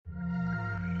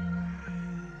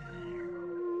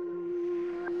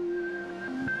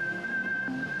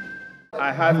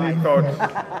I hardly thought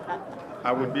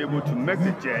I would be able to make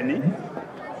the journey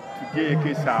to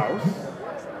JAK's house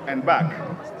and back.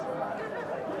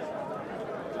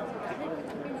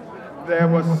 There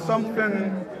was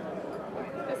something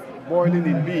boiling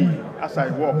in me as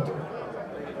I walked.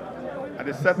 At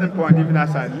a certain point, even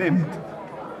as I limped,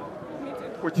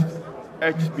 which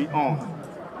urged me on.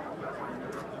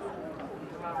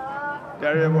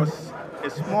 There was a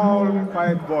small,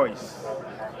 quiet voice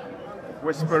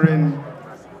whispering,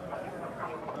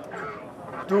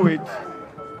 "Do it,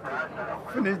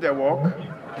 finish the walk,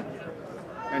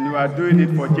 and you are doing it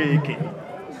for JAK."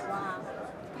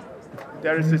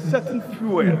 There is a certain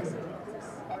fuel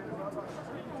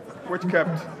which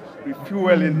kept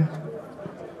refueling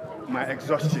my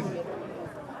exhaustion.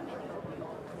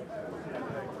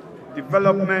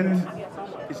 Development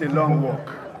is a long walk.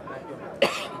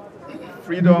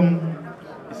 Freedom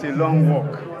is a long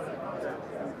walk.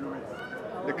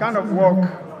 The kind of walk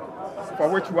for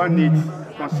which one needs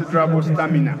considerable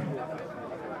stamina.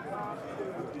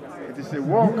 It is a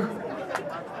walk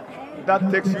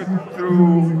that takes you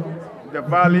through the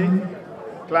valley,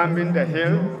 climbing the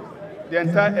hill, the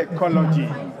entire ecology,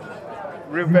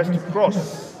 rivers to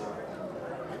cross,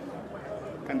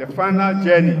 and the final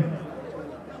journey,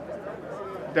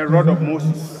 the rod of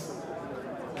Moses,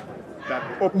 that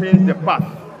opens the path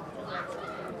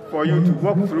for you to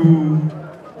walk through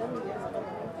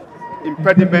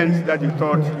impediments that you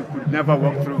thought you could never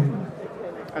walk through.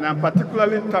 And I'm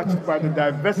particularly touched by the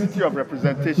diversity of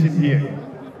representation here.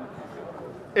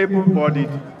 Able-bodied,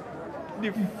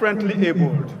 differently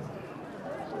abled.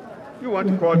 You want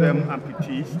to call them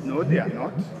amputees? No, they are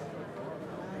not.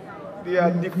 They are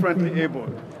differently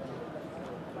abled.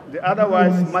 The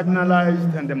otherwise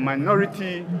marginalized and the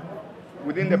minority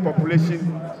within the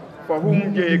population for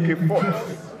whom JAK fought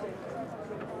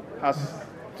has,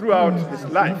 throughout his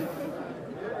life,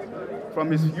 from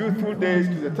his youthful days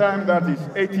to the time that he's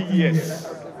 80 years,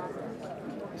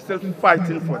 still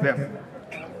fighting for them.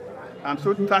 I'm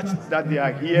so touched that they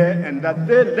are here and that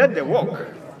they led the walk.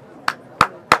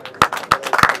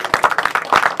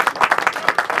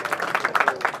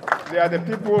 They are the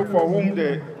people for whom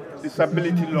the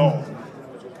disability law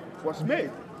was made.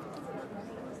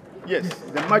 Yes,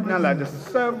 the marginalized, the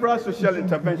several social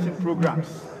intervention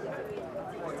programs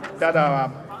that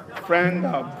our friend,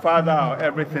 our father, our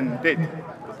everything did.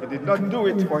 He did not do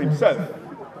it for himself.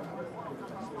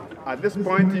 At this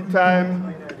point in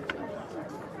time,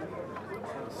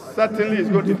 certainly he's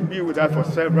going to be with us for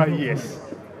several years,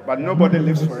 but nobody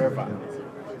lives forever.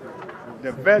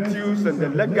 The virtues and the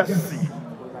legacy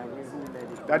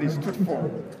that he stood for,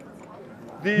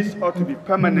 these ought to be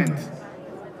permanently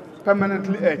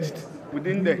etched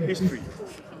within the history.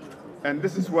 And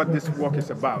this is what this work is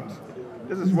about.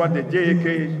 This is what the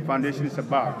JAK Foundation is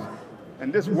about.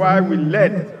 And this is why we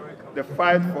led the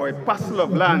fight for a parcel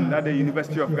of land at the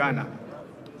University of Ghana,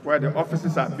 where the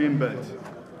offices are being built.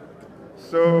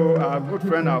 So our good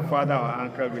friend, our father, our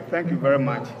uncle, we thank you very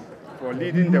much for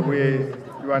leading the way.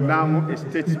 You are now a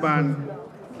statesman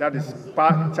that is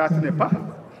charting a path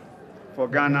for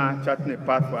Ghana, charting a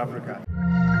path for Africa.